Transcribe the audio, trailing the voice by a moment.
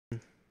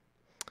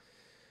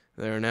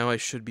There, now I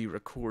should be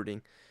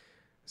recording.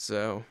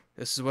 So,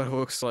 this is what it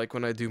looks like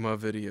when I do my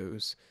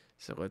videos.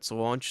 So let's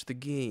launch the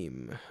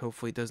game.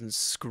 Hopefully it doesn't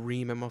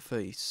scream in my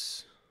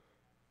face.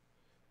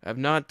 I've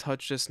not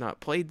touched this, not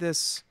played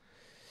this,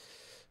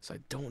 so I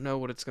don't know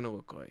what it's gonna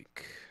look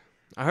like.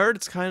 I heard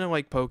it's kind of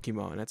like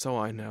Pokemon, that's all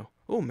I know.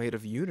 Oh, made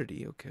of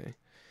Unity, okay.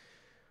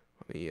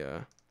 Let me,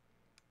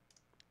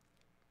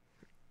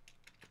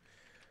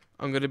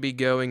 I'm gonna be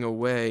going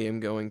away, I'm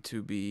going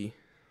to be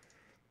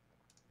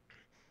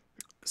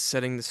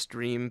setting the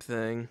stream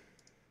thing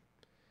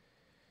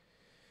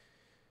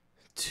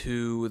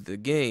to the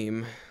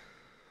game.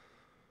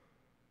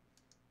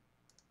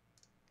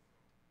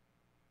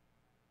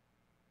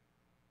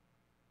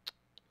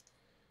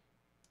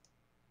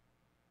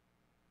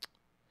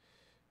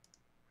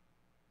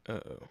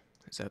 Uh-oh.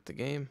 Is that the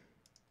game?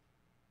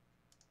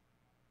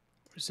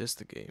 Or is this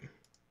the game?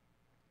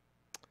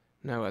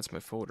 No, that's my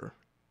folder.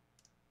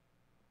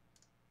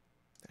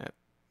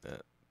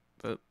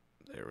 But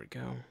there we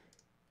go.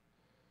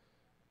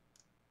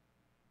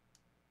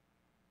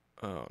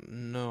 Oh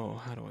no,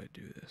 how do I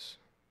do this?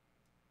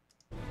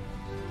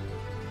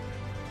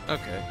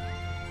 Okay.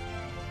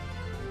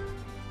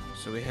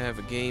 So we have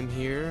a game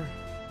here.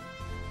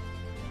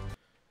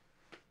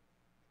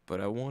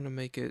 But I want to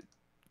make it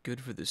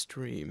good for the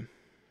stream.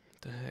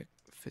 What the heck?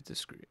 Fit the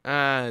screen.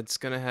 Ah, it's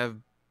gonna have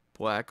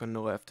black on the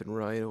left and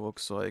right, it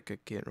looks like. I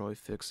can't really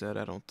fix that,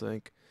 I don't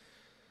think.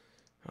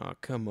 Oh,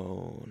 come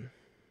on.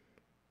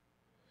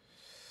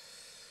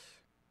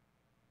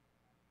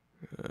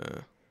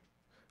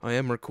 I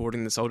am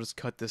recording this, I'll just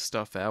cut this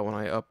stuff out when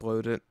I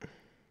upload it.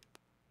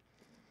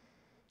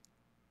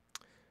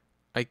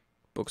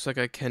 Looks like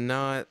I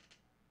cannot...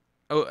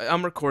 Oh,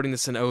 I'm recording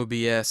this in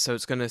OBS, so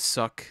it's gonna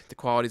suck. The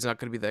quality's not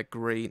gonna be that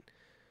great.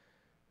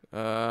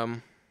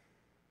 Oh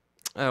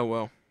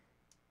well.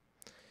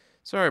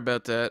 Sorry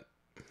about that.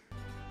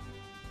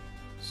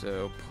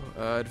 So,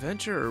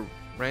 adventure or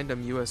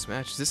random US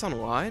match. Is this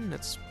online?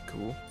 That's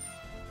cool.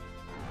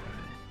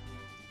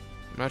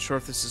 I'm not sure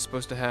if this is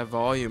supposed to have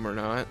volume or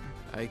not.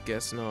 I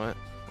guess not.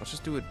 Let's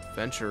just do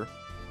adventure.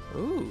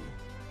 Ooh.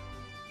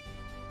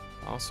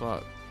 I'll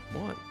slot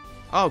 1.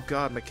 Oh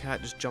god, my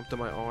cat just jumped on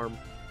my arm.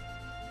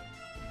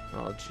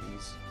 Oh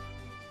jeez.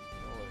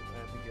 I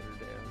have to get her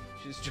down.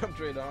 She just jumped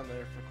right on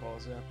there for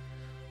calls out.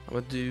 I'm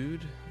a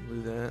dude.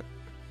 Do that.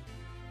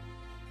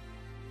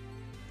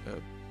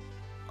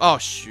 Oh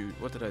shoot,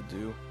 what did I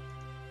do?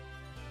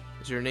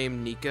 Is your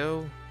name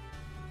Nico?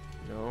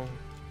 No.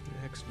 Who the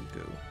heck's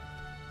Nico?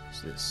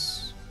 What's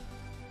this?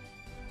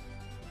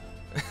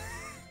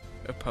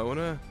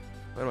 Epona?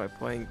 What am I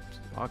playing?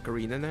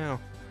 Ocarina now?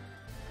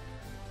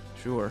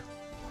 Sure.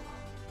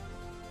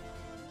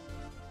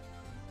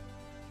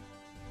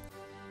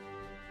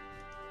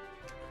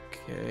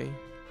 Okay.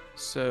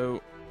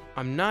 So,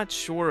 I'm not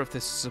sure if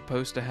this is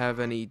supposed to have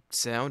any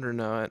sound or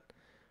not.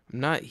 I'm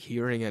not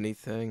hearing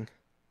anything.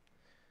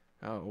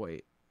 Oh,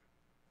 wait.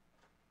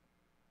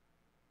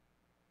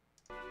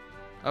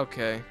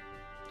 Okay.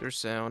 There's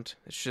sound.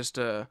 It's just,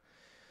 I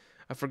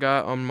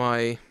forgot on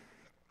my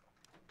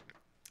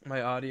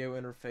audio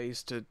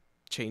interface to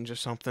change or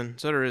something.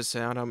 So there is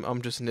sound.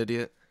 I'm just an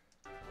idiot.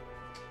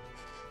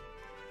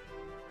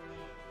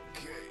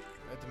 Okay.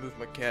 I had to move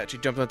my cat. She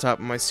jumped on top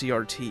of my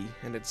CRT,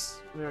 and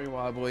it's very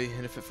wobbly,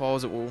 and if it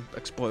falls, it will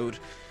explode.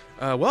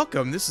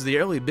 Welcome, this is the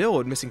early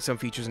build, missing some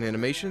features and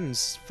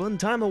animations. Fun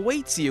time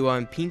awaits you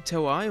on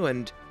Pinto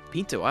Island.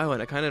 Pinto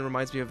Island, it kind of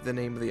reminds me of the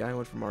name of the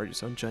island from Mario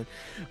Sunshine.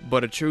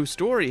 But a true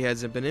story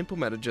hasn't been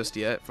implemented just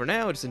yet. For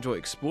now, just enjoy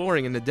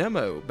exploring in the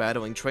demo,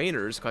 battling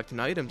trainers,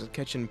 collecting items, and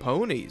catching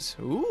ponies.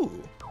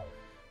 Ooh,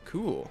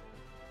 cool.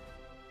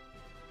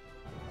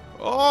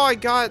 Oh, I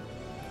got...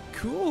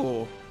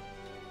 Cool.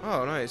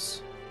 Oh,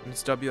 nice. And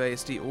it's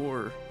WASD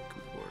or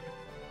keyboard.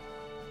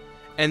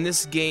 And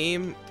this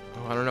game...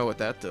 Oh, I don't know what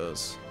that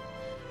does.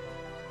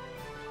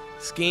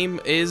 This game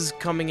is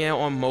coming out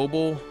on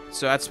mobile,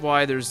 so that's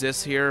why there's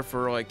this here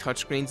for like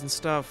touchscreens and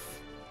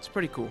stuff. It's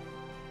pretty cool.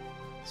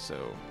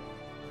 So,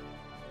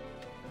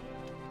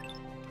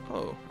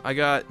 oh, I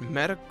got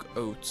Medic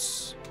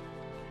Oats.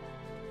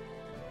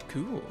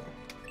 Cool.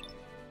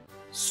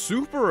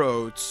 Super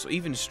Oats,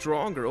 even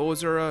stronger. Oh, is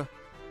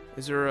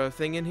there a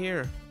thing in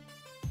here?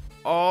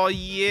 Oh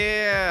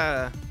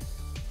yeah.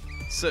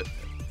 So.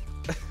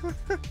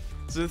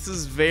 So this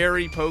is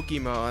very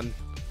Pokemon.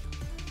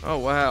 Oh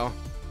wow.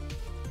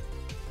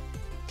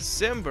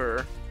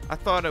 Simber? I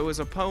thought it was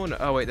a pony.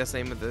 Oh wait, that's the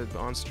name of the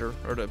monster.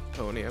 Or the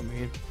pony, I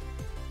mean.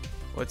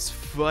 Let's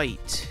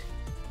fight.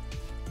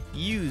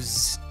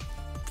 Use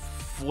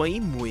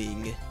Flame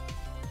Wing.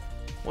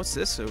 What's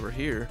this over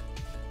here?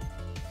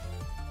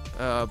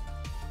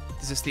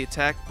 Is this the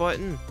attack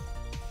button?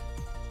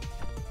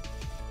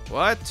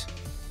 What?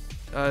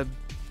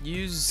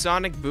 Use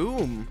Sonic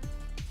Boom.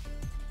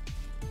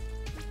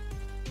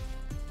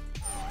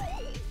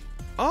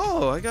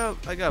 Oh, I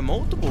got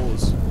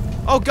multiples.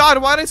 Oh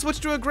god, why did I switch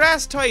to a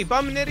grass type?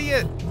 I'm an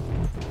idiot.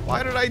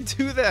 Why did I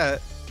do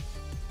that?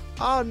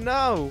 Oh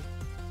no.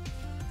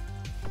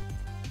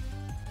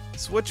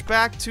 switch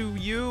back to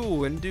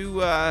you and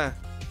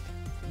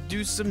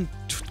do some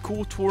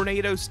cool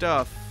tornado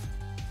stuff.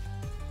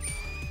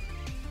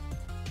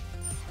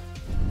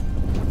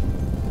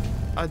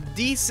 A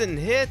decent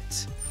hit.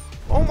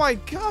 Oh my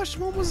gosh,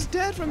 I'm almost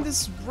dead from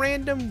this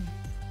random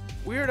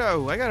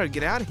weirdo. I gotta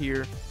get out of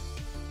here.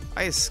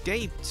 I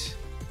escaped.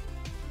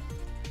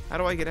 How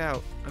do I get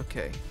out?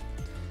 Okay.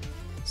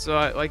 So,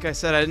 like I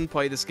said, I didn't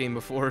play this game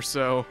before,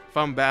 so if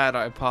I'm bad,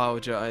 I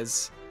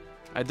apologize.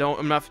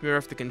 I'm not familiar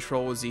with the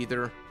controls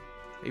either.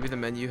 Maybe the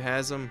menu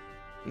has them.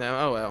 No,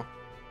 oh well.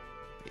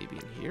 Maybe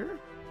in here?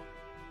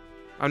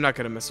 I'm not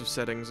gonna mess with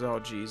settings. Oh,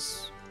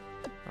 jeez.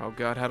 Oh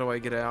god, how do I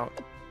get out?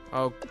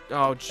 Oh,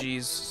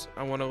 jeez.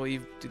 I want to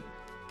leave.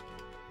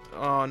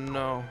 Oh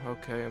no.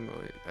 Okay,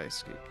 I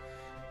escaped.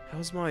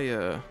 How's my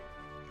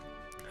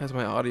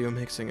audio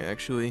mixing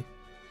actually?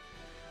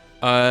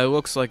 It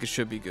looks like it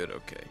should be good.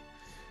 Okay.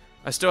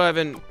 I still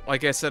haven't,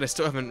 like I said, I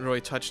still haven't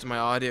really touched my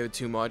audio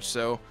too much,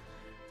 so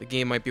the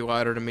game might be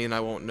louder to me and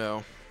I won't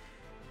know.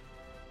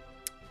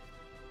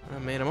 Oh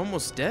man, I'm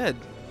almost dead.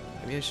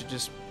 Maybe I should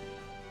just...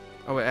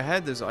 Oh wait, I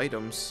had those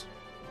items.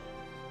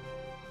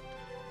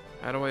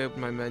 How do I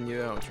open my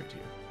menu? Oh, it's right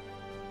here.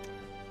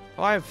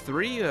 Oh, I have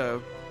 3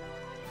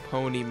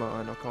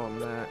 Ponymon, I'll call them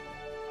that.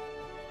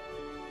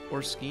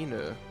 Or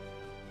Skina.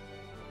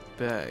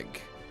 Bag.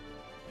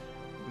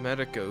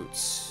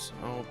 Medicoats.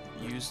 I'll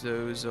use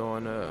those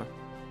on,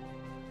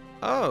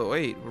 Oh,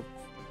 wait.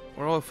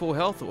 We're all at full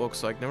health, it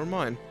looks like. Never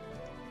mind.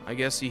 I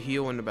guess you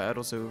heal when the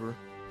battle's over.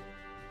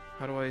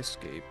 How do I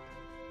escape?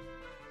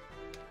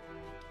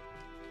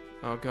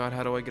 Oh god,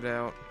 how do I get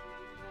out?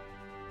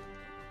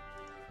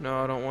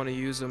 No, I don't want to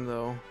use them,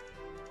 though.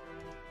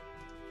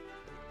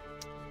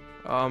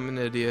 Oh, I'm an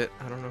idiot.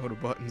 I don't know the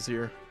buttons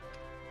here.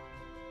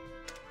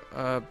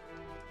 Oh,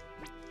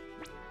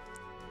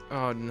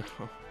 no.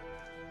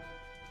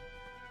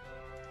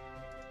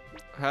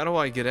 How do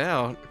I get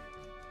out?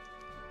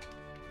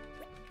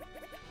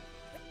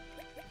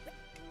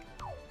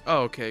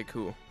 Oh, okay,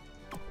 cool.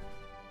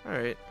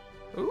 Alright.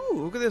 Ooh,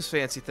 look at this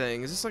fancy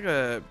thing. Is this like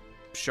a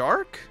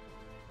shark?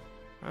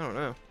 I don't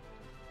know.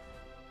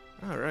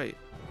 Alright.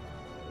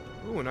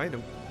 Ooh, an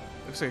item.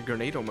 Looks like a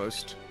grenade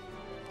almost.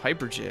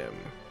 Hyper Gem.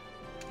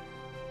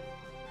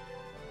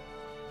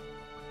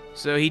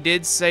 So he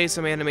did say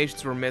some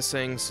animations were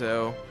missing,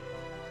 so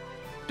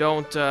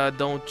don't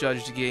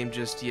judge the game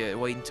just yet.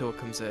 Wait until it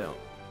comes out.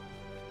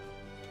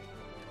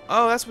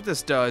 Oh, that's what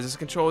this does. This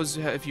controls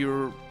if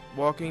you're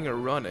walking or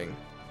running.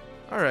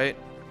 Alright,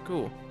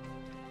 cool.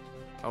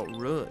 Oh,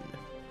 run.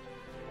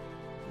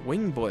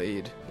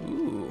 Wingblade.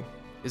 Ooh.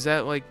 Is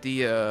that like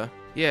the,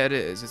 yeah, it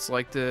is. It's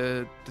like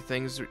the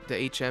things,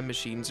 the HM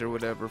machines or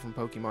whatever from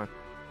Pokemon.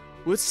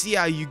 Let's see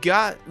how you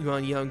got,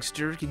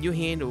 youngster. Can you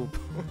handle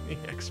Pony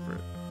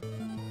Expert?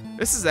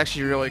 This is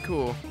actually really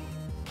cool.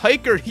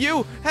 Hiker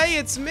Hugh! Hey,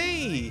 it's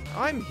me!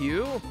 I'm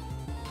Hugh.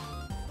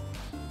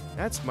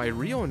 That's my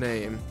real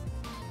name.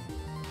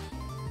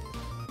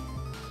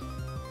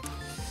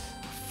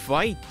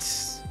 Fight.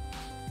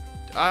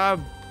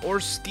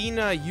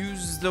 Orskina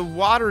use the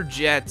water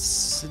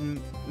jets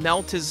and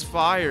melt his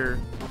fire.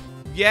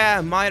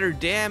 Yeah, minor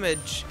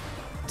damage.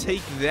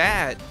 Take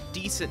that.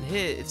 Decent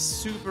hit. It's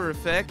super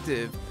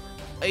effective.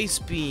 Ice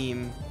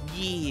beam.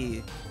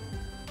 Yeah.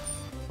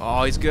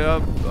 Oh, he's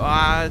good.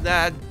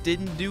 That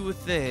didn't do a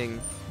thing.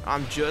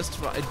 I'm just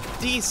fine.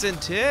 A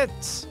decent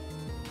hit.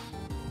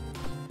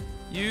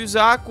 Use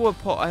Aqua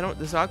Pulse.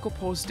 Does Aqua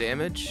Pulse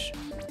damage?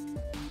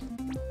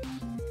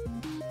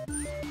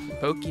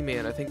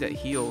 Pokemon, I think that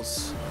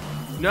heals.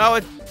 No,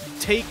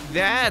 take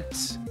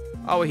that!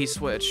 Oh, he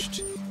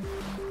switched.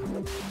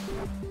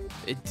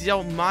 It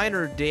dealt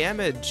minor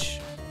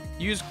damage.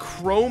 Use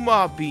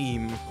Chroma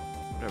Beam.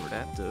 Whatever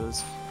that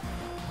does.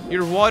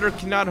 Your water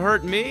cannot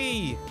hurt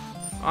me!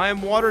 I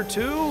am water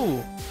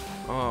too!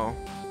 Oh.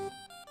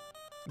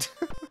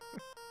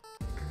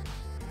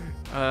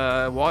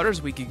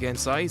 Water's weak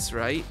against ice,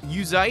 right?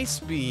 Use Ice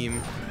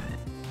Beam.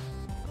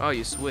 Oh,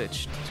 you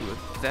switched to a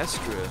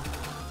Thestra.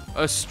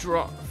 A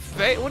strong...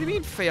 What do you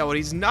mean failed?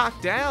 He's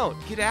knocked out.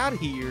 Get out of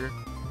here.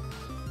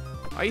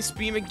 Ice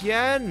Beam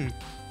again.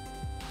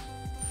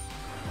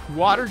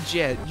 Water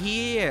Jet.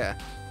 Yeah.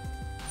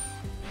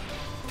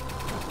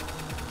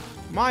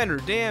 Minor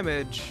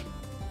damage.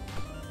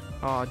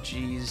 Oh,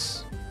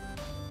 jeez.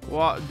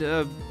 What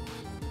the...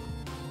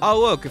 Oh,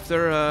 look. If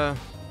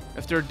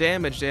they're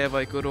damaged, they have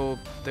like little...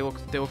 They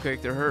look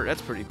like they're hurt.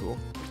 That's pretty cool.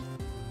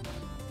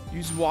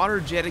 Use Water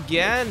Jet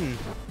again.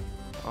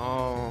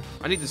 Oh,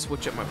 I need to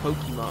switch up my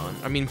Pokemon.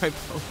 I mean, my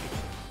Pokemon.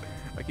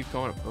 I keep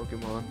calling it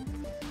Pokemon.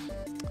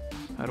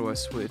 How do I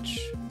switch?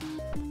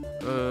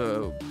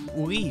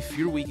 Leaf.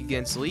 You're weak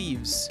against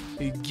leaves.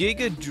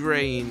 Giga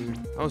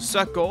Drain. Oh,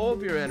 suck all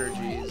of your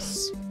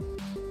energies.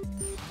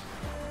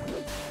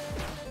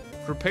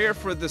 Prepare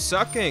for the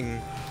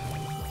sucking.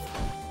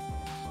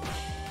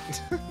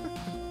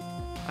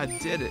 I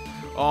did it.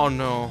 Oh,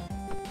 no.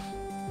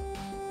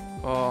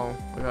 Oh,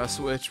 I gotta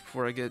switch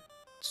before I get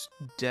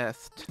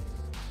deathed.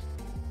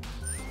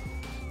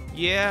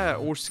 Yeah,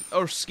 or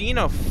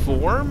Skina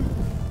form?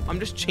 I'm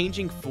just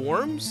changing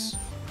forms?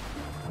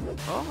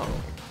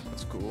 Oh,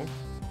 that's cool.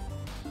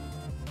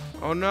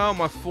 Oh no,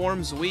 my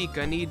form's weak.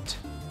 I need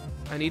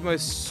my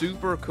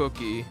super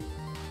cookie.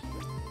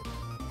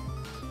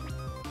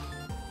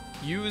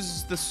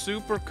 Use the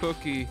super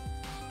cookie.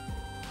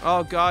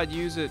 Oh god,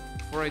 use it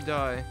before I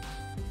die.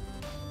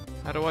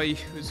 How do I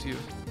use you?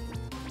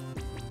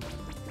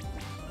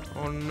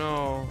 Oh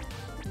no.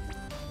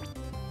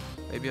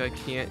 Maybe I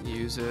can't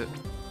use it.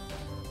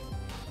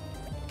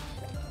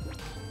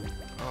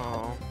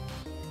 Oh.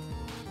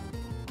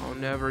 I'll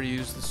never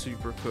use the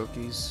super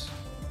cookies.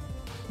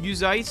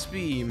 Use Ice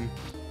Beam.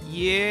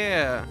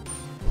 Yeah.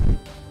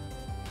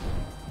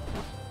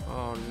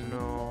 Oh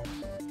no.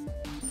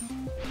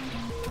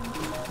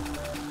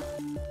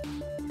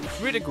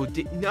 Critical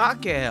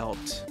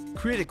knockout.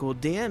 Critical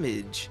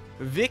damage.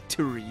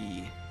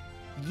 Victory.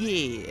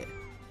 Yeah.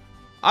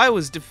 I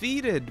was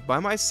defeated by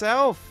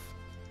myself.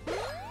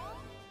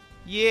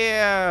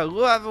 Yeah,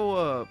 level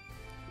up.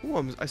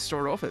 Ooh, I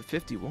start off at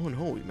 51.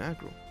 Holy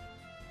mackerel.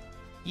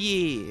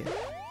 Yeah.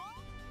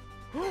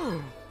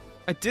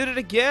 I did it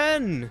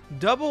again.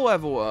 Double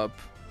level up.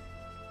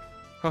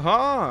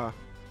 Haha.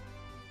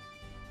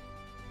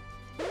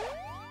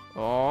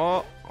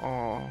 Oh.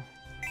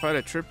 If I had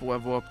a triple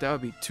level up, that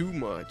would be too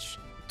much.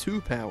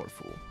 Too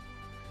powerful.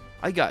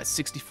 I got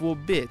 64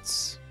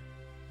 bits.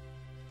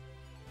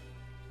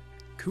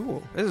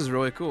 Cool. This is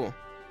really cool.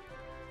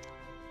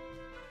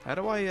 How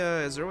do I,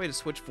 is there a way to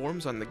switch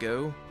forms on the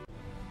go?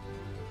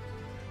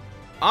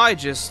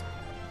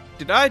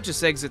 Did I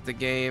just exit the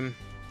game?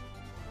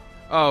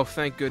 Oh,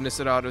 thank goodness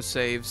it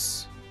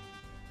auto-saves.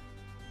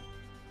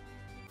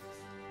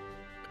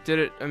 Did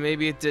it,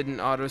 maybe it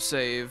didn't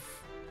auto-save.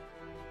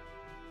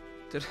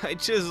 Did I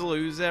just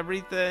lose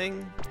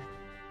everything?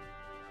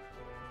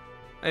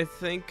 I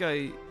think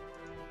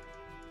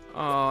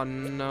oh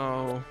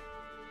no.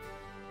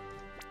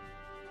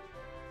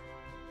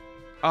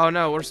 Oh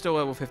no, we're still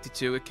level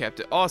 52. It kept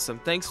it. Awesome.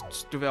 Thanks,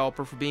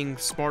 developer, for being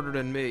smarter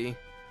than me.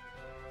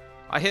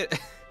 I hit...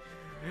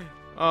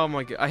 Oh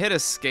my god. I hit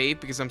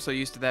escape because I'm so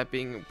used to that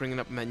bringing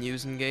up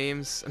menus in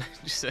games. And I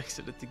just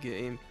exited the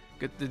game.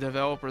 Good. The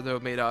developer, though,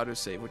 made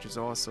autosave, which is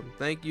awesome.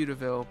 Thank you,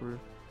 developer.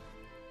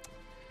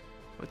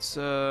 Let's,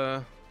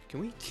 can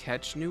we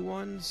catch new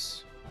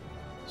ones?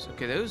 So,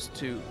 okay, those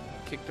two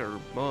kicked our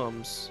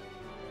bums.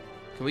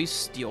 Can we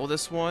steal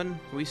this one?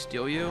 Can we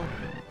steal you?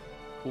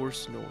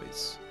 Horse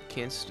noise.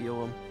 Can't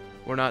steal them.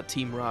 We're not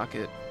Team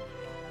Rocket.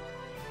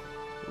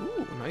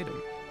 Ooh, an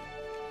item.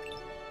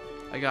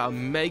 I got a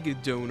Mega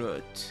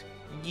Donut.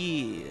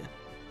 Yeah.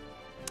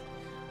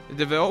 The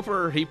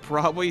developer, he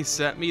probably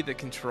sent me the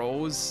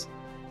controls.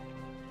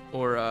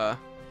 Or,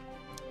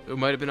 it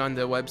might have been on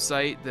the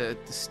website,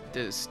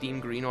 the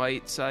Steam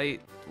Greenlight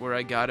site, where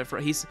I got it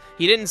from. He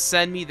didn't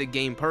send me the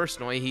game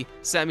personally. He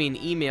sent me an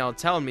email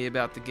telling me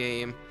about the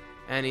game.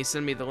 And he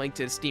sent me the link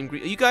to the Steam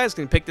Green. You guys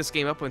can pick this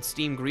game up on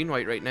Steam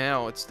Greenlight right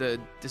now.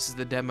 This is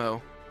the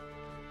demo.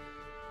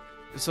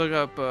 Just look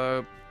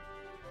up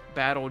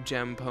Battle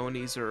Gem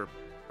Ponies or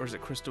is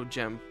it Crystal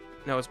Gem?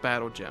 No, it's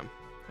Battle Gem.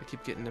 I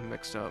keep getting them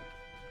mixed up.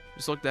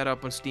 Just look that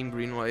up on Steam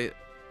Greenlight.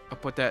 I'll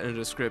put that in the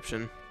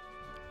description.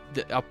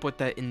 I'll put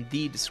that in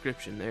the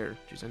description there.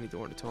 Jeez, I need to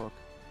learn to talk.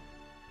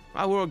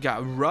 My world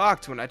got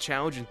rocked when I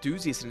challenged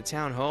enthusiasts in a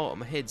town hall.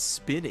 My head's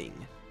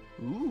spinning.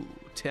 Ooh,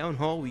 town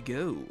hall we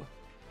go.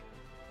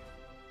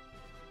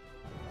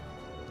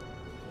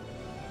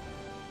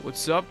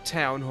 What's up,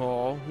 town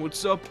hall?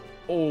 What's up,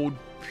 old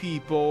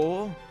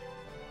people?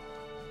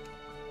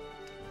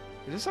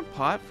 Is this a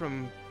pot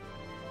from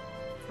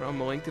A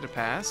Link to the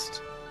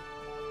Past?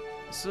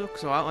 This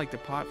looks a lot like the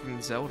pot from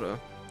Zelda.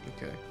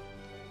 Okay.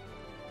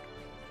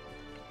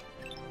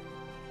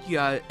 You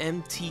got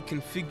MT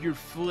configured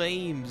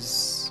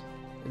flames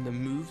and the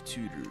move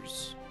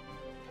tutors.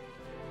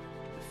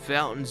 The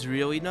fountain's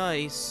really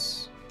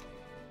nice.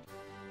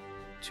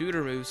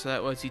 Tutor moves, so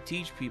that lets you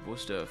teach people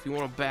stuff. You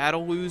want a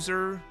battle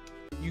loser?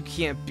 You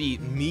can't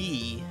beat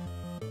me.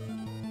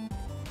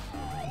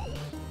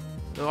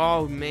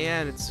 Oh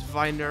man, it's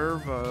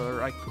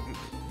Vinerva.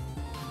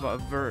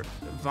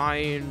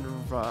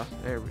 Vinerva.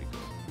 There we go.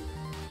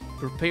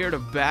 Prepare to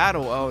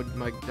battle. Oh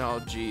my. Oh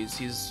jeez,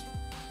 he's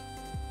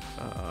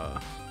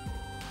a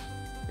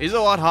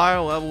lot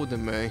higher level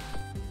than me.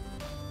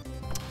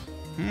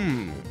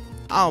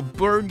 I'll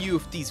burn you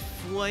with these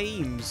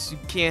flames. You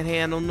can't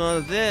handle none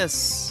of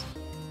this.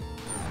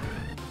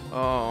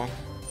 Oh.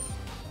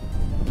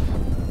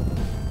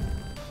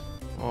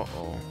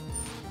 Uh-oh.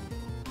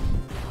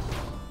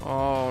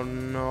 Oh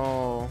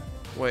no.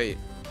 Wait.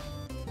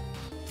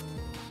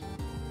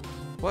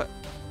 What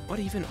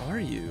even are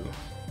you?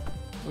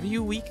 What are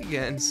you weak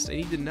against? I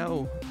need to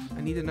know.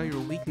 I need to know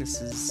your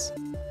weaknesses.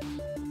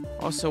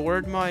 Also,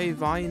 where'd my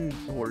vine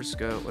horse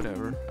go?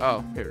 Whatever.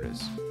 Oh, here it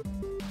is.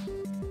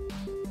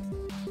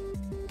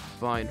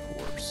 Vine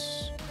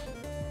horse.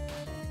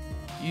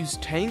 Use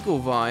Tangle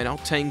Vine. I'll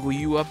tangle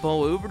you up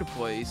all over the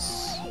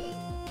place.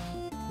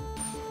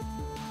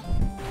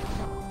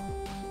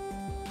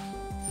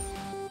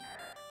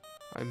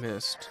 I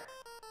missed.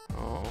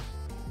 Oh.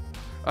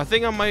 I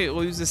think I might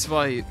lose this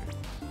fight.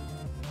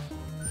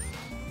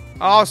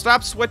 Oh,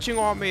 stop switching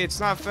on me. It's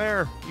not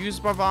fair.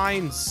 Use my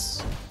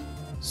vines.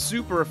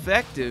 Super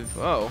effective.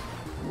 Oh,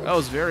 that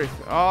was very...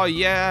 Oh,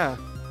 yeah.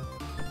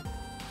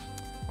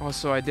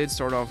 Also, I did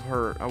start off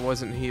hurt. I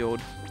wasn't healed.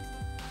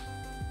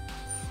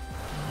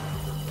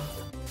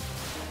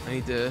 I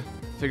need to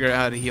figure out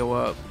how to heal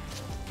up.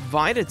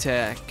 Vine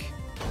attack.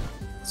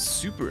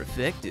 Super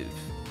effective.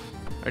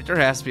 Alright, there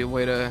has to be a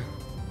way to...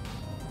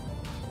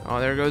 Oh,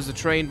 there goes the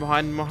train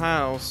behind my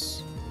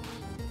house.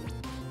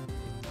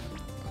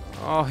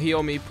 Oh,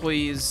 heal me,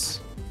 please.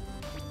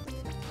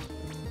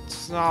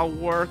 It's not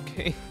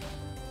working.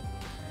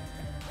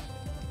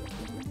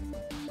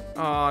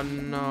 Oh,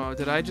 no.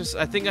 Did I just...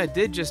 I think I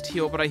did just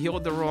heal, but I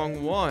healed the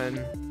wrong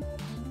one.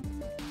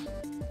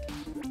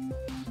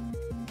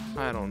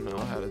 I don't know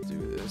how to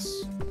do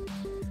this.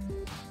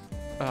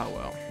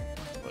 Oh,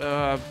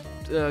 well.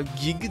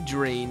 Giga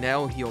Drain,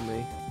 now heal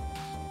me.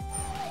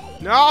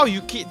 No,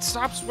 you can't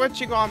stop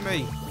switching on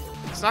me.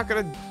 It's not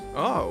gonna...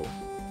 Oh.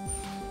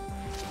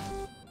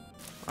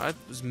 That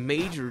was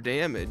major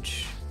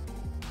damage.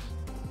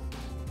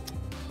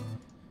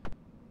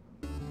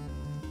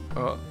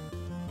 Oh,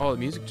 the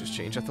music just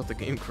changed. I thought the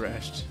game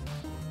crashed.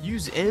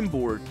 Use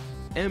Ember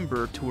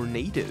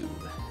Tornado.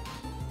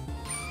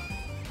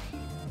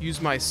 Use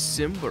my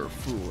Simber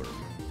form.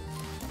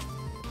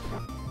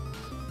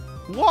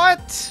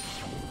 What?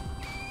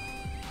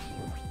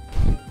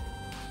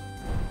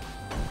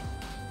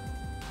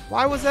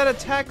 Why was that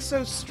attack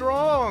so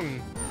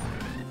strong?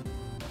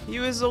 He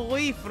was a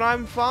leaf and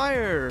I'm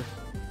fire.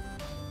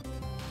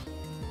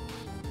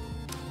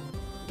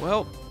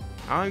 Well,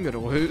 I'm gonna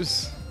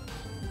lose.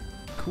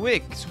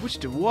 Quick, switch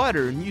to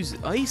water and use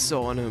ice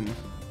on him.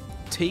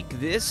 Take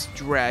this,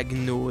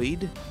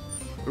 Dragonoid.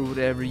 Or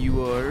whatever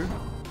you are.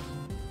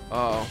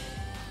 Oh.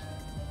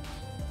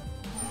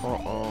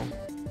 Uh-oh.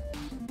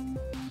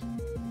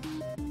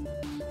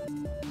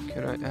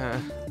 Can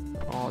I,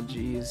 oh,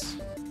 jeez.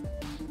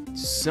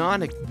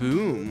 Sonic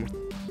Boom.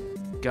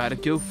 Gotta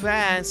go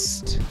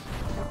fast.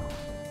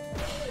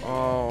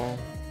 Oh.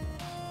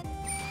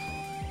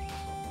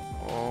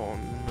 Oh,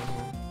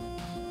 no.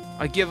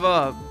 I give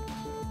up.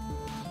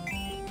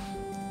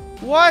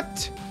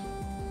 What?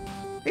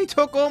 He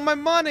took all my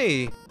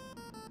money.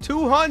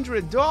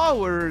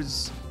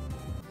 $200.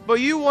 But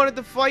you wanted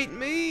to fight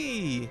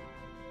me.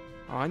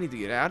 Oh, I need to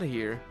get out of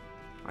here.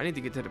 I need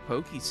to get to the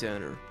Poke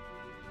Center.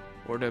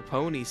 Or the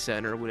Pony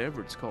Center,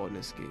 whatever it's called in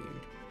this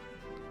game.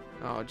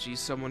 Oh, jeez,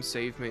 someone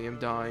save me. I'm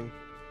dying.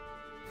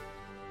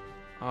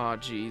 Oh,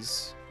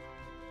 jeez.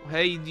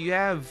 Hey, do you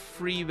have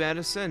free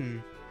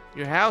medicine?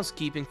 Your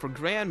housekeeping for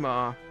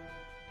Grandma.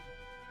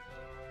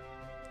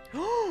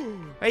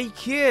 Hey,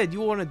 kid,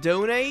 you want to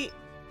donate?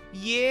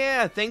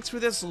 Yeah, thanks for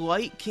this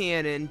light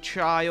cannon,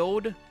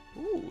 child.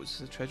 Ooh, is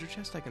this a treasure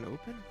chest I can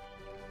open?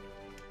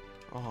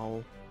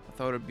 Oh, I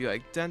thought it'd be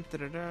like dun da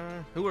da da.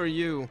 Who are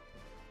you?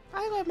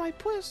 I love my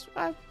toys.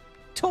 I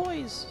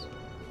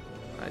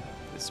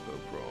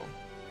spoke wrong.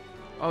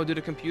 Oh, do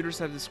the computers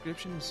have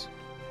descriptions?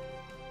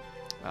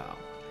 Oh,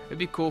 it'd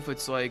be cool if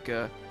it's like,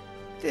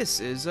 this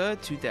is a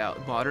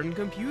 2000 modern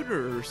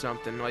computer or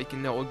something. Like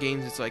in the old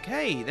games, it's like,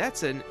 hey,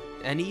 that's an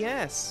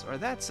NES, or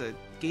that's a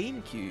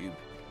GameCube,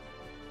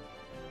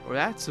 or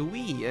that's a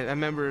Wii. I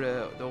remember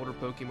the older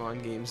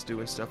Pokemon games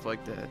doing stuff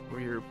like that,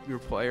 where your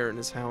player in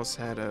his house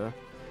had a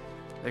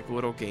like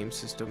little game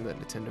system that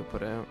Nintendo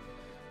put out.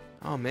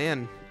 Oh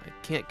man, I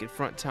can't get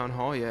front town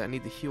hall yet. I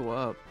need to heal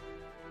up.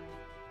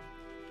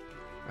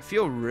 I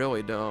feel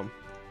really dumb.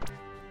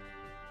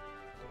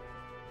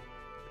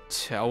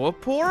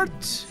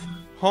 Teleport?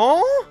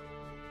 Huh?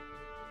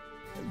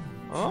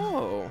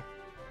 Oh.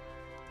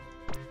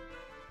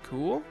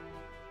 Cool.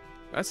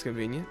 That's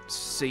convenient.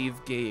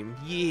 Save game.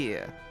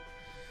 Yeah.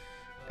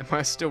 Am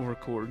I still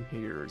recording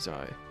here?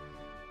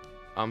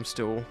 I'm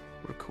still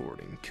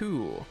recording.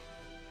 Cool.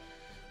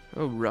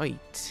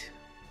 Alright.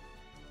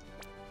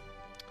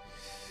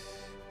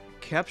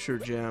 Capture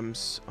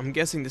gems. I'm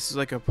guessing this is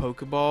like a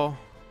Pokeball.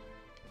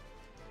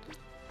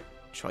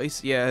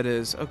 Choice? Yeah, it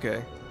is.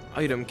 Okay.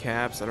 Item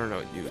caps. I don't know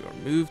what you are.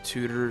 Move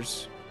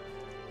tutors.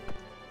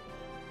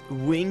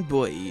 Wing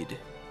blade.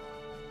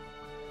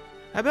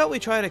 How about we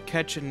try to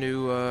catch a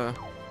new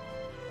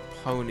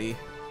pony?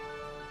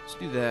 Let's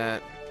do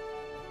that.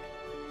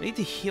 I need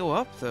to heal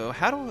up though.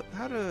 How do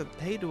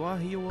I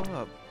heal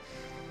up?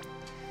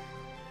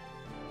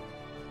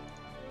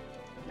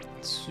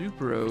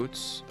 Super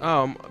oats.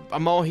 Oh,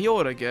 I'm all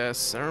healed, I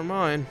guess. Never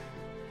mind.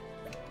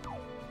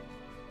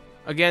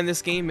 Again,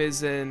 this game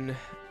is in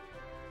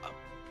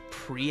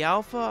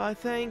pre-alpha, I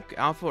think.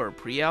 Alpha or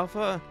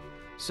pre-alpha.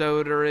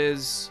 So there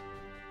is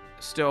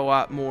still a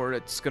lot more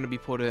that's going to be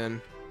put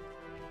in.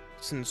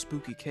 It's in a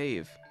spooky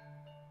cave.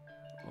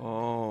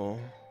 Oh.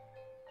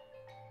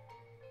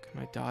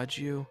 Can I dodge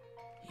you?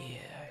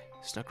 Yeah.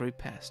 Snuck right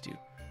past you.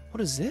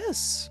 What is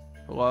this?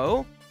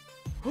 Hello?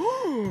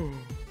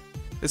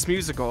 This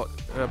music,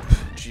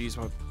 jeez,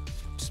 my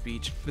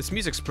speech. This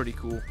music's pretty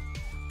cool.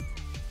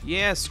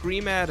 Yeah,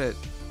 scream at it.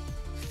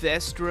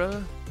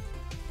 Thestra.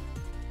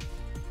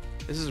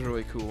 This is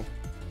really cool.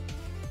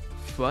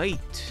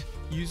 Fight.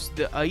 Use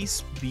the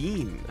ice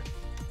beam.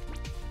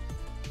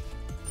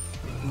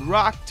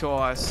 Rock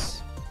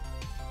toss.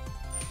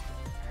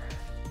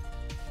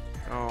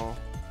 Oh,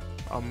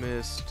 I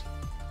missed.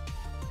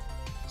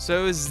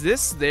 So is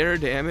this their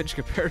damage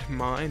compared to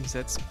mine?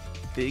 That's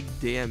big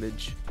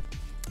damage.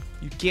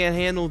 You can't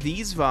handle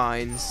these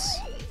vines.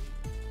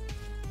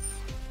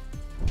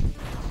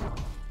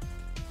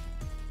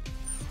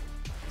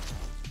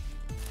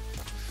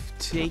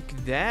 Take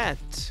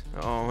that.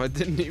 Oh, it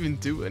didn't even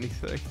do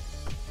anything.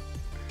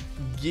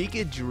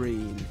 Giga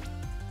Drain.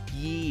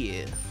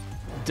 Yeah.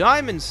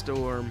 Diamond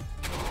Storm.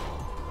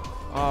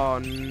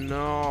 Oh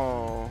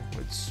no.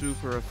 It's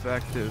super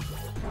effective.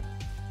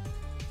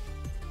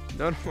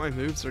 None of my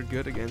moves are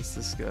good against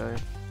this guy.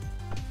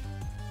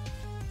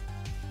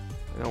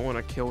 I don't want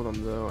to kill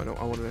them though.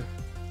 I want to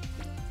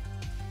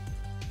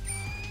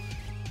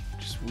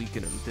just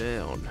weaken him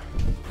down.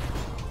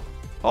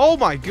 Oh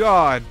my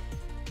god.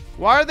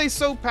 Why are they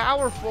so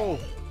powerful?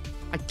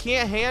 I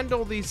can't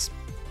handle these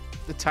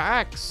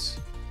attacks.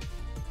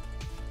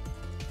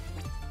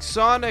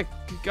 Sonic,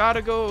 you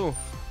gotta go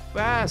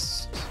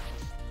fast.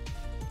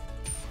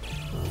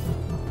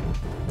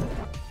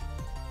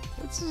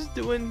 This is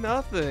doing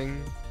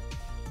nothing.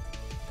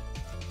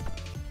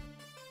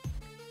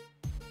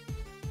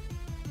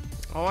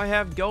 All I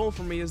have going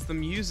for me is the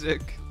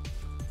music.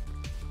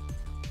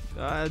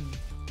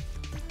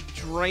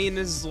 Drain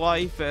his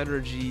life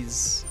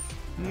energies.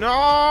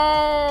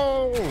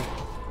 No!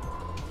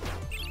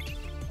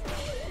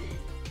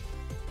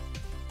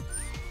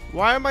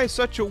 Why am I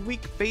such a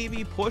weak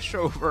baby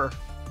pushover?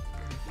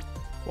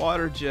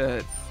 Water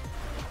jet.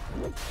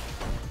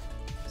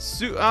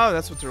 Oh,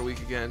 that's what they're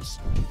weak against.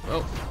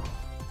 Oh,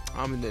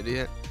 I'm an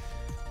idiot.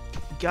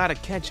 Gotta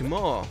catch them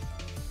all.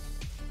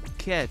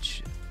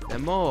 Catch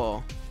them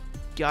all.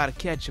 Gotta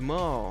catch them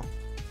all.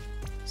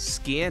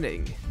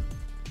 Scanning.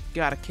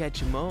 Gotta catch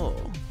them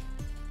all.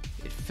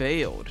 It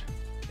failed.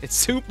 It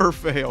super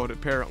failed,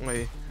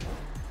 apparently.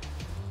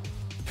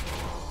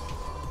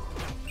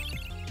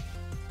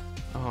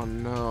 Oh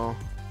no.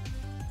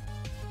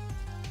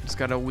 Just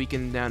gotta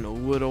weaken down a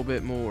little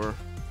bit more.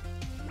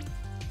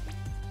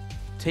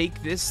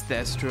 Take this,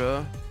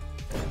 Thestra.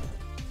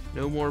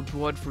 No more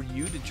blood for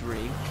you to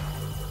drink.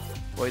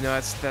 Wait, no,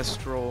 that's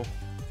Thestral.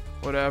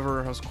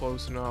 Whatever, I was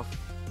close enough.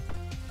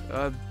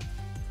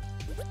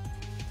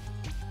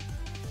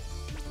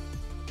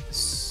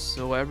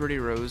 Celebrity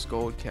Rose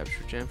Gold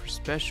Capture Gem for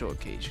special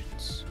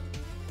occasions.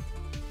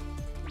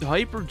 The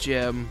Hyper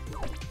Gem.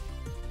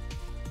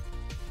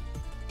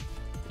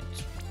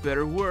 It's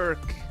better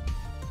work.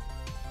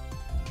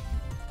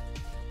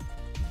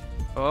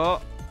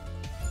 Oh.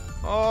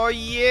 Oh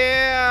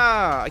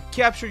yeah! I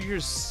captured your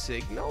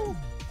signal?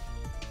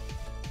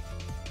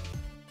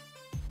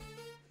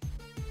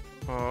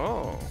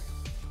 Oh.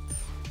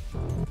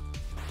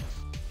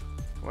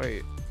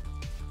 Wait.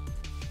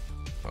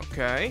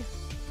 Okay.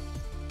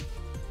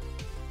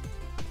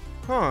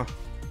 Huh.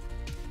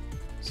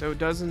 So it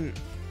doesn't...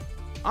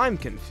 I'm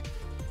confused.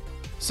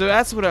 So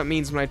that's what it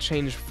means when I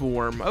change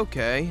form.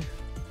 Okay.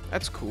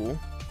 That's cool.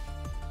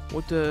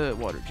 What the...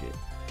 Water jet.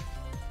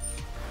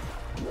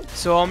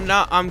 So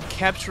I'm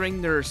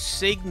capturing their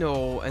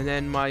signal, and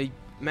then my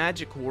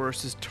magic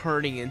horse is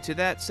turning into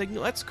that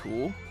signal. That's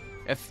cool.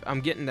 If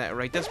I'm getting that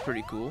right, that's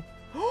pretty cool.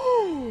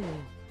 Oh,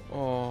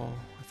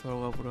 I thought I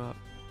leveled up.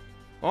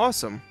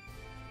 Awesome.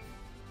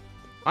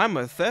 I'm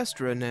a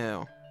Thestra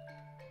now.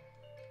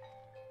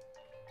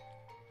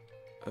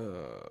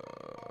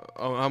 Oh,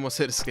 I almost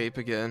hit escape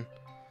again.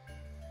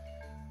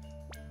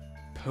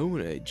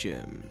 Pony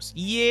gems.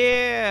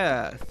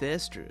 Yeah,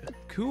 Thestra.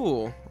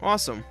 Cool.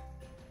 Awesome.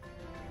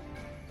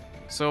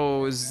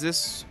 So is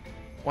this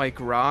like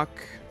rock?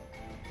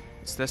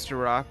 Is Thestra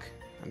rock?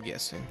 I'm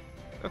guessing.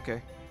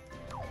 Okay.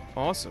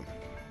 Awesome.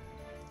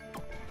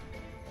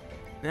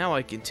 Now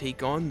I can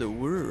take on the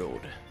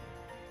world.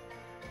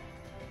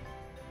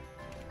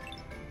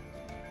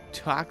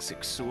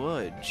 Toxic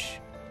sludge.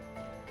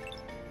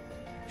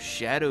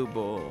 Shadow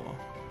ball.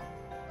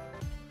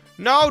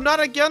 No,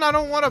 not again. I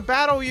don't want to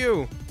battle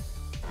you.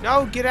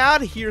 No, get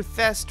out of here,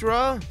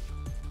 Thestra.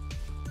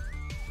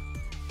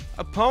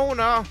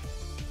 Epona.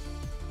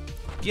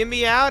 Get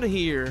me out of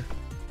here.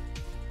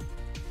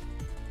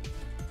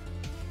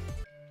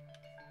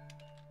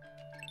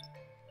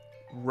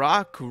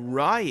 Rock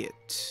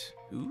Riot.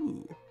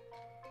 Ooh.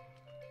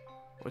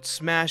 Let's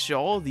smash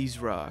all these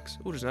rocks.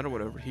 Oh, there's another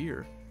one over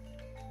here.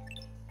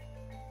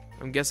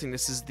 I'm guessing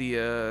this is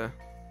the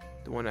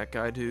one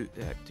that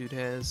dude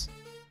has.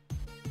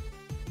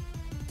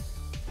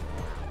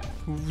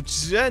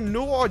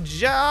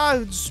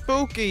 Zenor,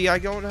 spooky. I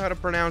don't know how to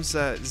pronounce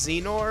that.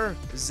 Zenor,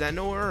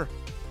 Zenoir,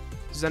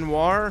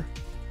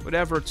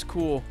 whatever. It's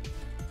cool.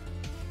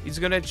 He's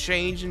gonna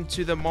change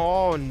into the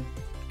mall and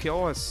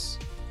kill us.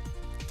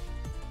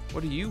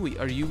 What are you?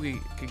 Are you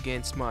weak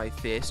against my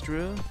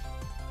Thestra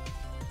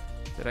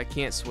that I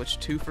can't switch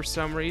to for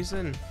some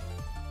reason?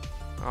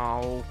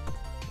 Oh,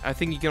 I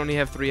think you can only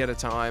have 3 at a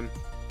time.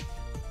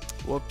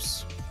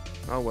 Whoops.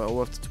 Oh well,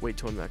 we'll have to wait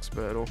till next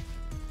battle.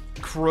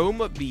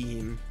 Chroma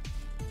Beam.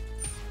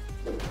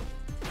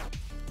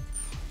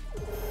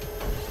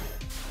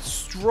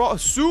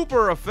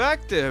 Super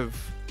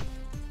effective.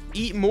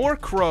 Eat more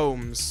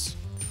chromes.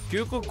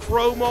 Google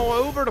Chrome all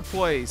over the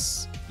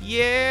place.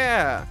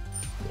 Yeah.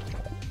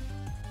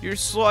 Your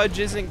sludge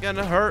isn't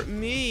gonna hurt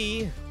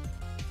me.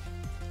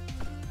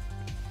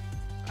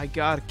 I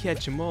gotta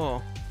catch them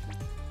all.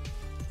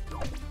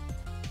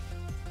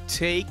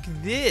 Take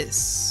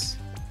this.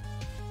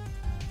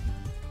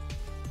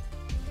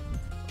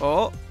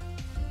 Oh.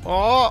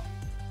 Oh.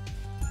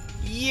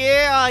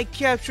 Yeah, I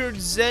captured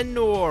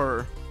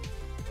Xenor.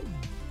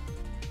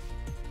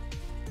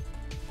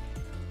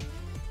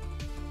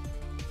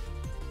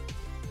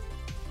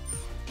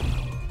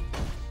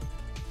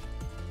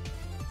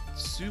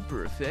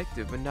 Super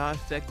effective, but not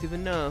effective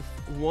enough.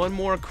 One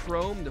more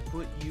chrome to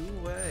put you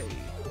away.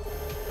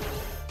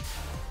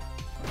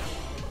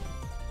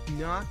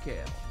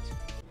 Knockout.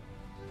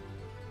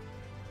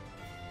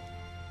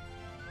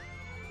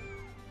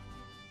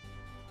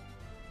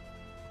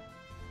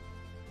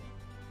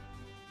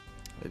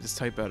 I just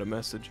type out a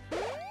message.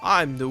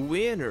 I'm the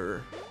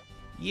winner.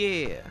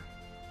 Yeah.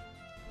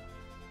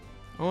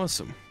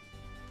 Awesome.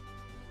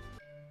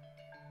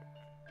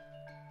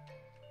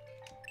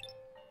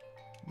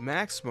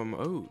 Maximum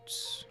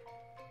oats.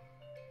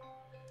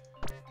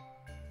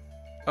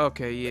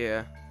 Okay,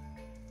 yeah.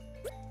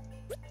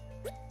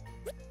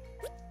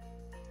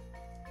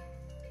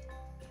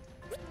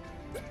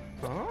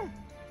 Huh?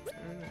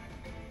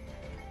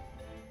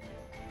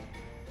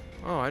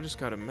 Oh, I just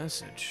got a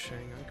message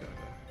saying I got a...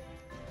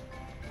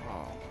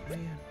 Oh,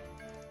 man.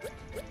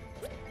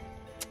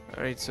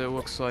 Alright, so it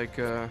looks like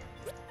I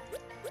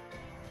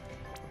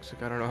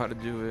don't know how to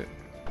do it.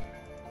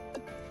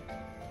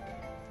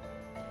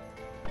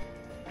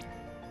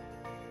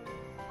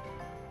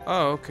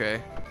 Oh,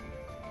 okay.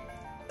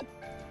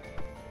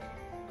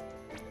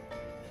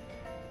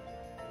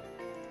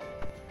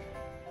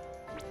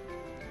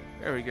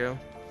 There we go.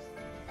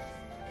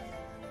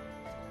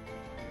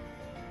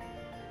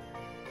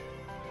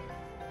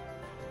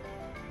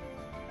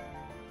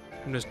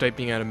 I'm just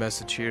typing out a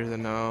message here,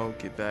 then I'll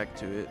get back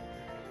to it.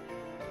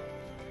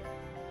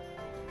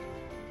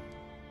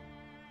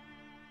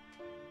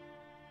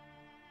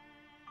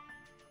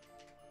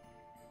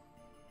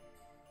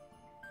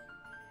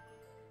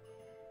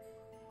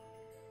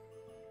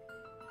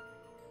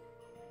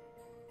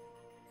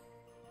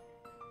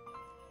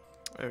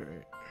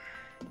 Alright.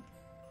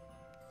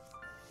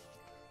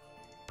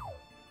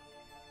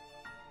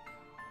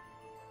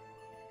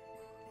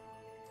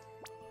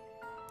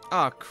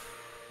 Ah,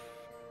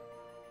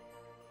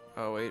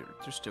 oh wait,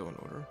 they're still in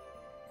order.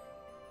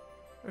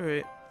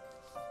 Alright.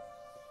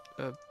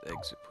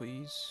 Exit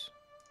please.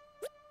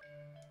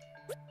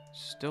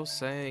 Still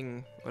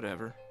saying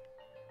whatever.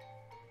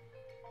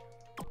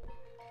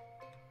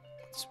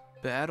 Let's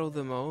battle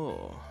them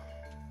all.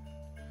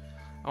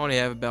 I only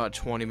have about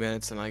 20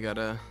 minutes and I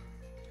gotta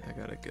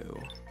go.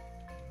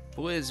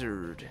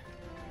 Blizzard.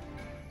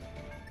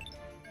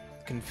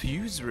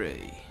 Confuse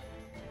Ray.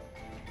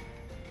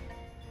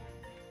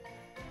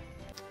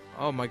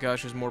 Oh my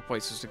gosh, there's more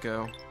places to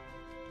go.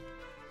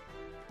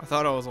 I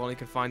thought I was only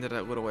confined to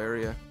that little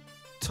area.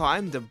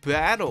 Time to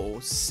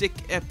battle! Sick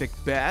epic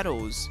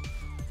battles!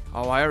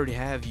 Oh, I already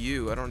have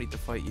you. I don't need to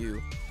fight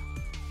you.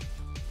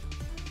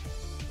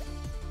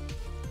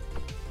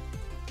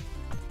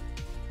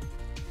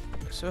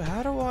 So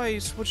how do I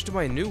switch to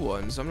my new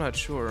ones? I'm not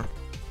sure.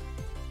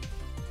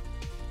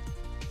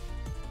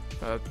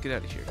 Get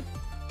out of here.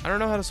 I don't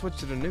know how to switch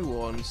to the new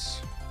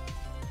ones.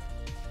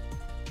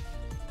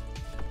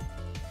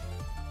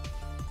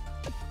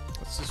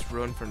 Let's just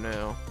run for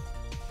now.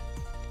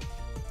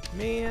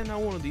 Man, I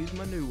want to use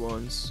my new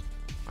ones.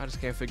 I just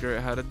can't figure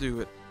out how to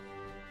do it.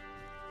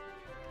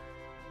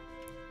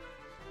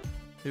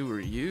 Who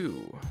are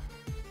you?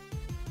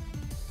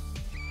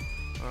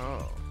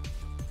 Oh.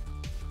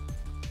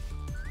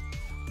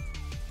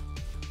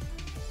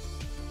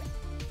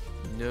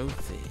 No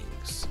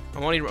things.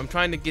 I'm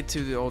trying to get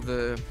to all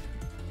the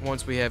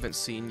ones we haven't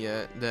seen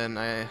yet. Then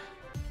I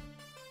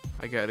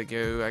gotta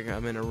go.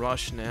 I'm in a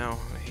rush now.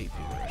 I hate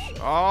being rushed.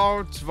 Oh,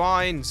 it's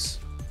vines.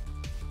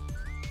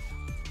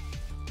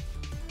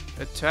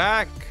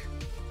 Attack.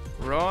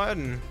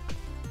 Run.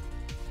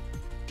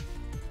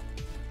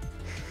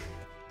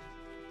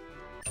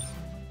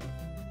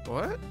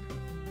 What?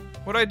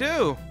 What'd I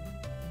do?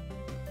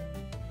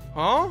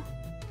 Huh?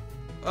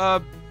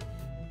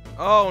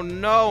 Oh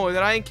no, did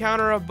I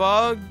encounter a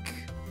bug?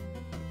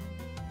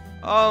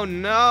 Oh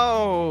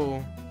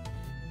no!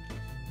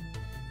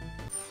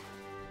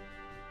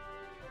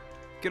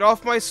 Get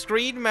off my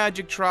screen,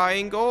 Magic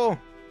Triangle!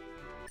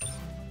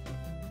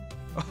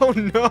 Oh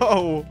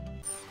no!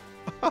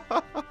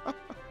 I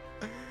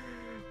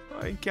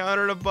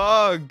encountered a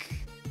bug!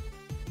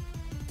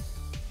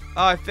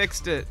 Oh, I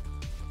fixed it.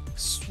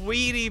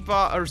 Sweetie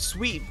bot, or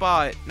sweet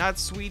bot, not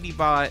sweetie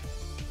bot.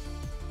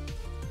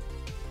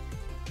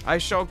 I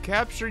shall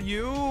capture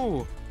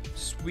you,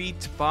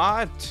 sweet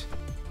bot.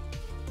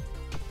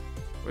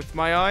 with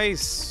my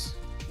ice.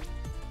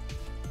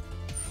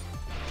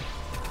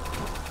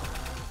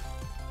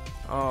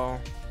 Oh.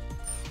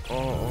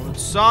 Oh,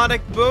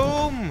 Sonic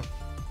Boom!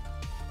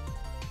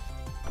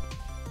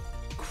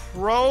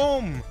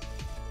 Chrome!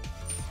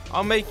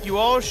 I'll make you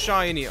all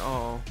shiny.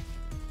 Oh.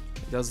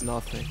 It does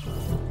nothing.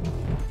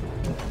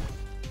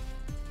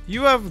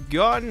 You have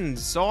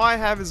guns. All I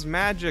have is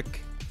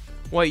magic.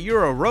 Wait,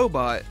 you're a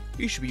robot.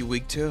 You should be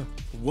weak to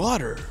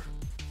water.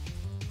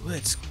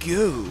 Let's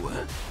go.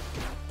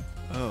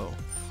 Oh.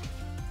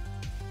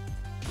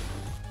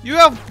 You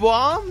have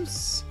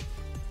bombs?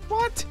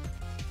 What?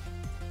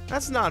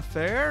 That's not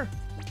fair.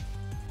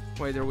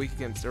 Wait, they're weak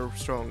against, they're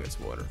strong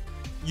against water.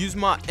 Use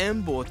my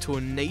Ember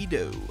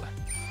Tornado.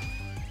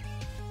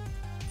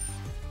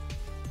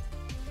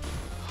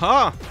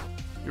 Huh.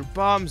 Your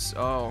bombs,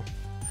 oh.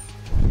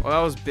 Well,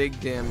 that was big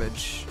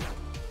damage.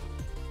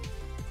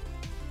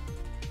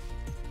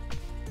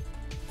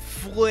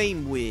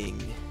 Flame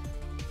Wing.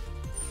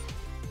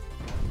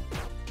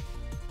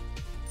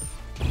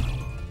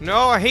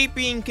 No, I hate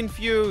being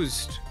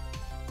confused.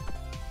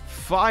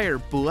 Fire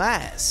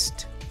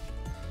Blast.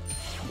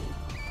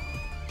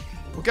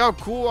 Look how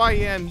cool I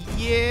am.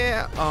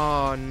 Yeah.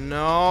 Oh,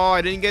 no.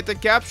 I didn't get to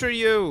capture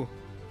you.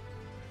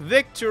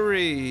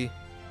 Victory.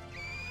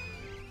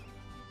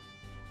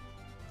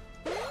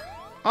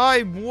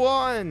 I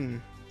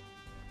won.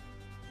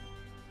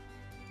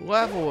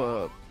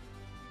 Level up.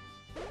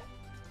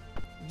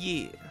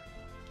 Yeah.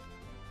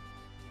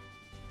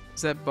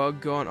 Is that bug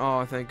gone?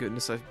 Oh, thank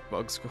goodness that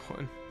bug's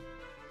gone.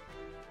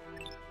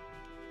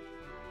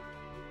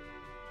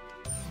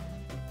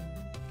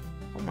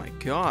 Oh my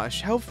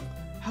gosh, how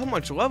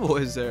much level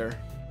is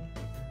there?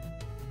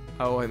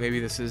 Oh wait, maybe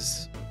this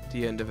is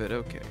the end of it.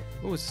 Okay.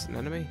 Oh, is this an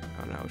enemy?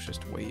 Oh no, it's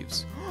just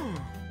waves.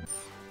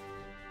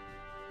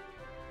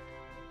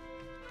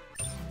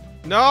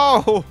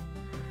 No!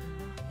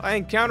 I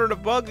encountered a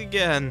bug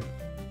again.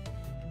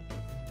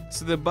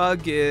 So the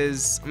bug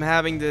is I'm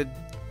having the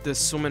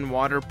swim in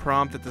water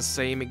prompt at the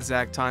same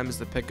exact time as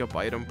the pick up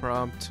item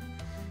prompt.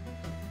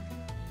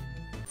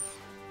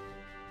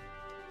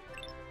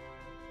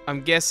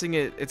 I'm guessing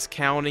it's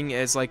counting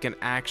as like an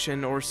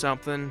action or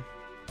something.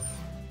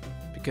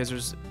 Because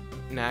there's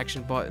an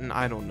action button.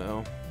 I don't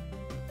know.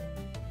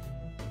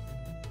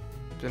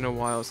 Been a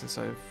while since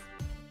I've...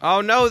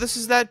 Oh no, this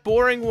is that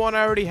boring one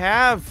I already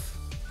have.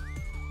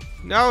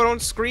 No,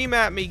 don't scream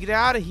at me. Get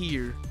out of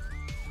here.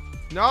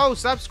 No,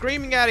 stop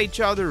screaming at each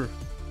other.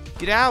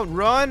 Get out,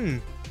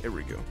 run. There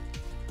we go.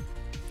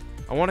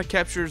 I want to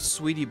capture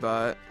Sweetie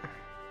Bot.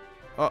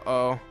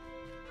 Uh-oh.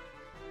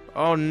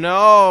 Oh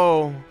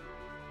no.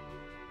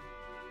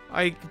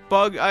 I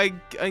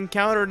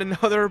encountered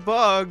another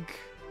bug.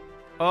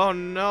 Oh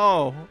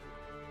no.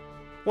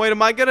 Wait,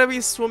 am I gonna be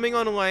swimming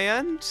on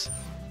land?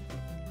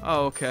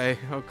 Oh, okay.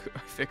 I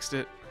fixed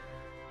it.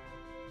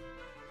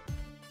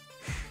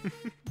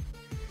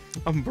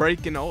 I'm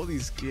breaking all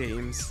these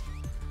games.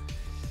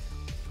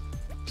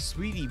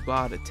 Sweetie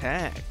Bot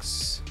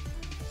attacks.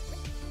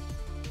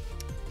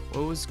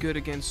 What was good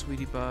against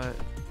Sweetie Bot?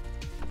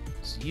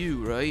 It's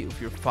you, right? With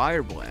your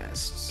fire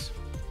blasts.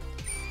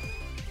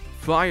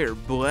 Fire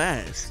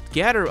blast.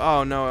 Get her.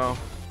 Oh no.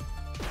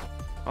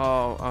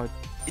 Oh,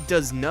 it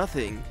does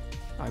nothing.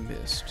 I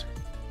missed.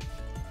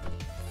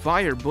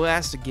 Fire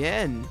blast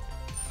again.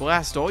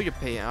 Blast all your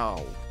pain.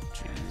 Oh,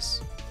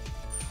 jeez.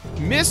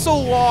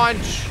 Missile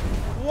launch.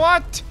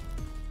 What?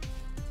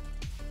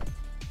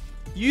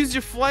 Use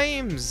your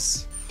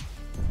flames.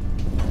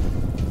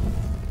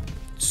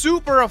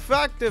 Super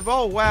effective.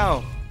 Oh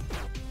wow.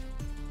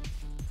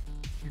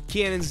 Your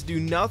cannons do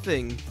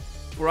nothing,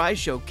 for I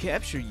shall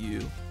capture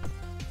you.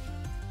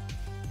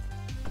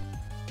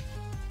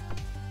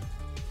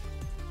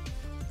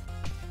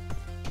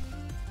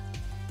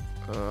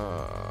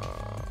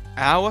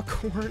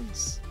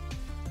 Alicorns?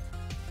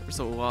 There's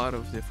a lot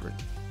of different...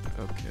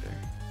 Okay.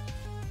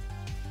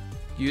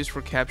 Used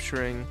for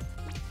capturing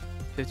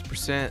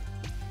 50%.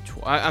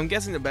 I'm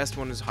guessing the best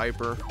one is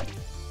Hyper.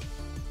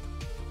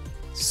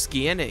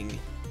 Scanning.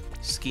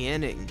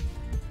 Scanning.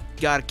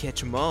 Gotta catch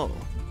them all.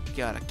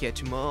 Gotta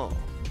catch them all.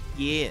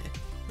 Yeah.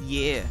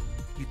 Yeah.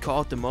 You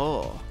caught them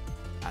all.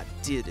 I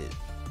did it.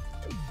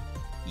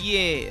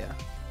 Yeah.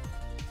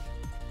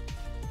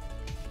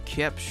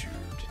 Captured.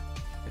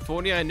 If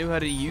only I knew how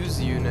to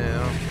use you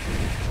now.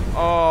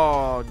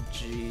 Oh,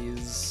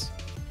 jeez.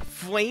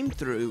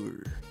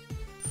 Flamethrower.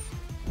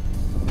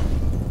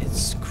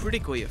 It's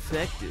critically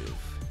effective.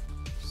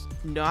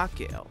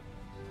 Knockout.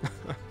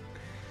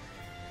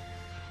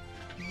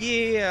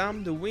 Yeah,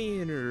 I'm the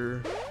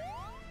winner.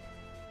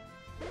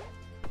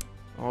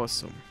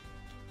 Awesome.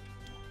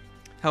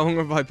 How long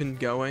have I been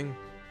going?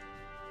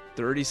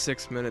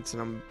 36 minutes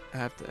and I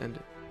have to end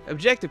it.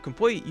 Objective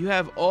complete. You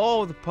have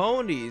all the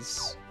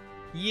ponies.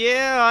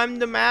 Yeah, I'm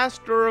the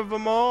master of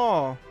them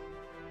all.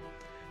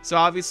 So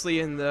obviously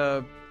in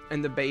the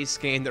base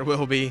game there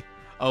will be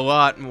a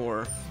lot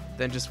more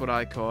than just what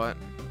I caught.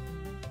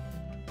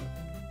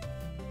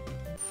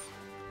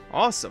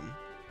 Awesome.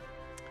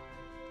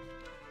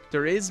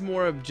 There is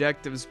more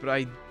objectives, but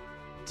I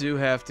do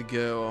have to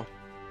go.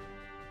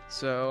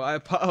 So I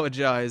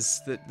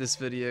apologize that this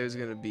video is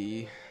gonna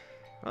be,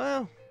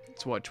 well,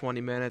 it's what,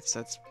 20 minutes?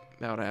 That's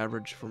about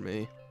average for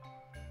me.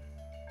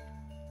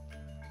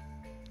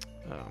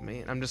 Oh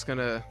man, I'm just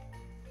gonna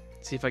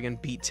see if I can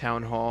beat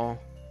Town Hall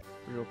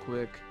real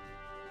quick.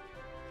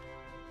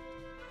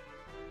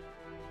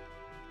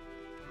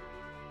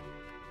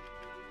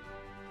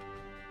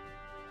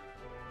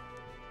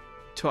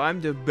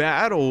 Time to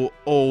battle,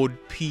 old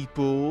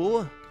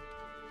people.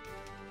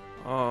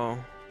 Oh.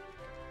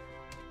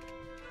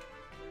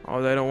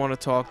 Oh, they don't want to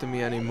talk to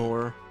me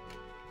anymore.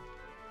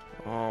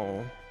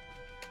 Oh.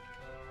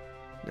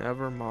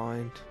 Never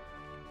mind.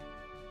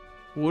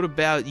 What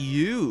about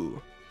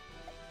you,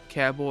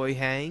 Cowboy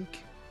Hank?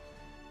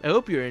 I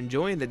hope you're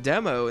enjoying the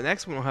demo. The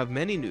next one will have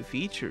many new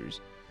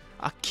features.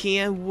 I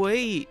can't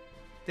wait.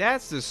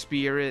 That's the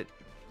spirit.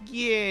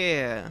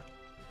 Yeah.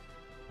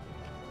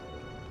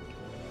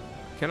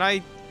 Can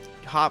I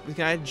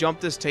jump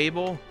this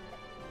table?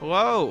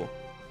 Hello.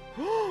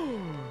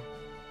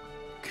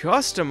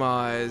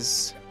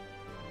 Customize.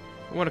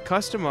 I want to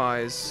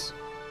customize.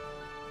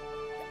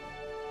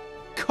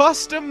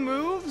 Custom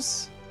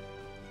moves?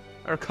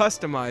 Or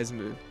customize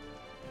move?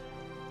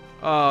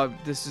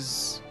 This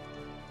is...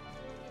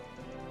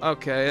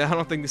 Okay, I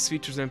don't think this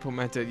feature's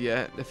implemented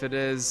yet. If it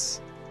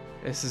is,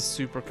 this is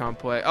super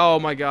complex. Oh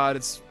my god,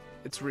 it's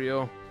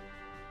real.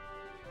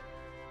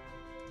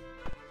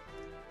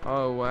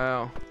 Oh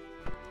wow.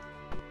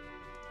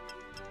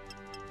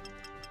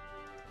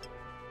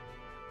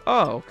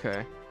 Oh,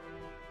 okay.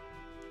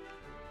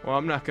 Well,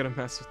 I'm not gonna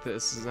mess with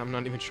this, 'cause I'm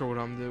not even sure what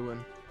I'm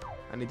doing.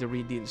 I need to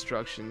read the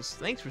instructions.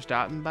 Thanks for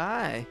stopping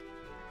by.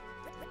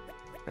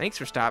 Thanks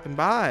for stopping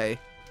by.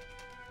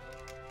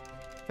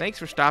 Thanks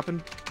for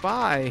stopping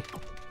by.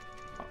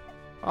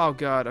 Oh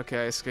god,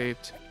 okay, I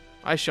escaped.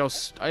 I shall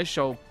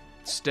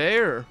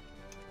stare.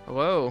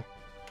 Hello.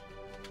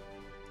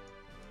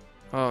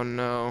 Oh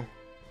no.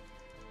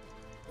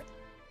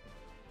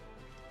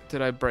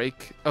 Did I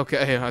break?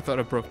 Okay, I thought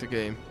I broke the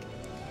game.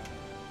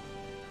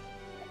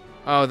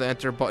 Oh, the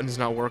enter button's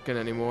not working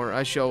anymore.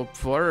 I shall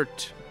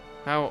flirt.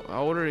 How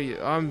old are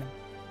you? I'm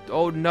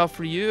old enough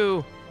for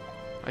you.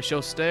 I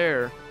shall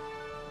stare.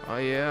 Oh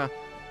yeah.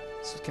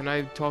 So can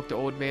I talk to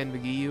Old Man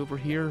McGee over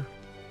here?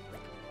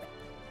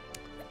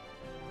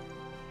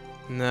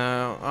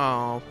 No.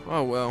 Oh.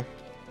 Oh well.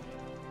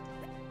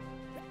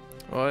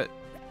 What?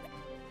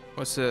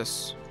 What's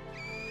this?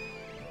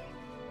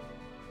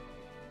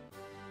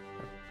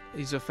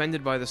 He's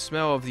offended by the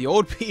smell of the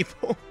old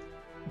people.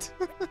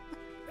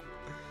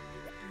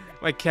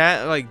 My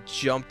cat like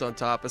jumped on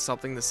top of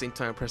something the same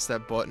time I pressed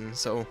that button,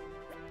 so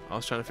I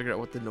was trying to figure out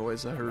what the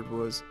noise I heard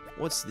was.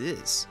 What's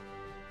this?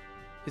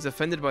 He's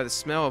offended by the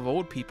smell of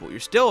old people. You're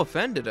still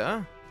offended,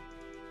 huh?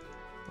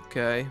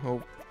 Okay,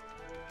 well.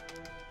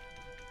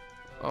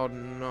 Oh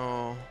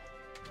no.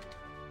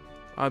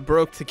 I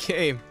broke the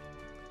game.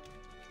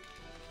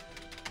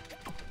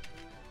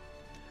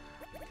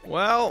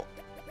 Well,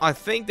 I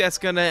think that's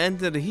gonna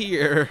end it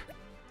here.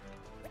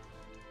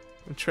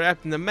 I'm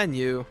trapped in the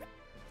menu.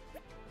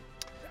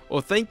 Well,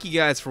 thank you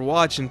guys for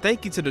watching.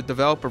 Thank you to the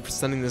developer for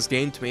sending this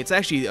game to me. It's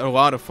actually a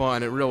lot of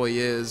fun. It really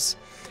is.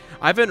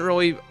 I haven't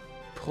really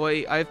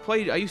played... I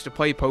used to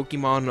play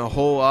Pokemon a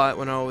whole lot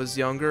when I was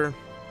younger.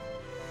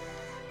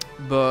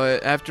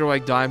 But after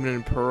like Diamond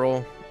and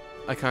Pearl,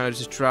 I kind of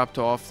just dropped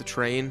off the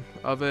train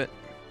of it.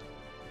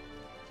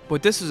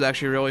 But this is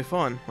actually really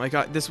fun.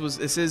 Like this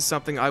is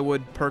something I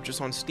would purchase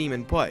on Steam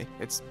and play.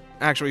 It's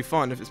actually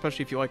fun,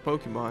 especially if you like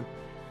Pokemon.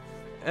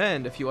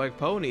 And if you like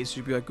ponies,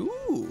 you'd be like,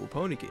 ooh,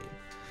 pony game.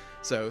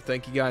 So,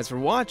 thank you guys for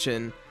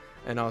watching,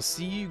 and I'll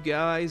see you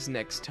guys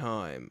next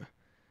time.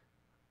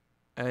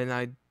 And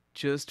I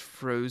just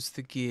froze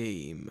the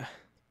game.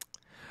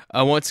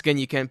 Once again,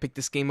 you can pick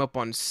this game up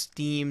on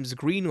Steam's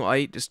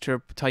Greenlight. Just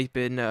type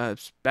in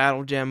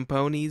Battle Gem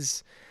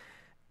Ponies,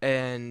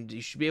 and you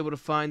should be able to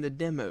find the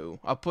demo.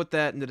 I'll put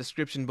that in the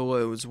description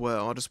below as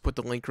well. I'll just put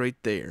the link right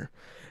there.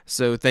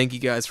 So, thank you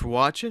guys for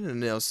watching,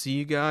 and I'll see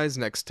you guys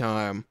next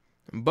time.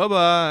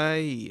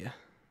 Bye-bye!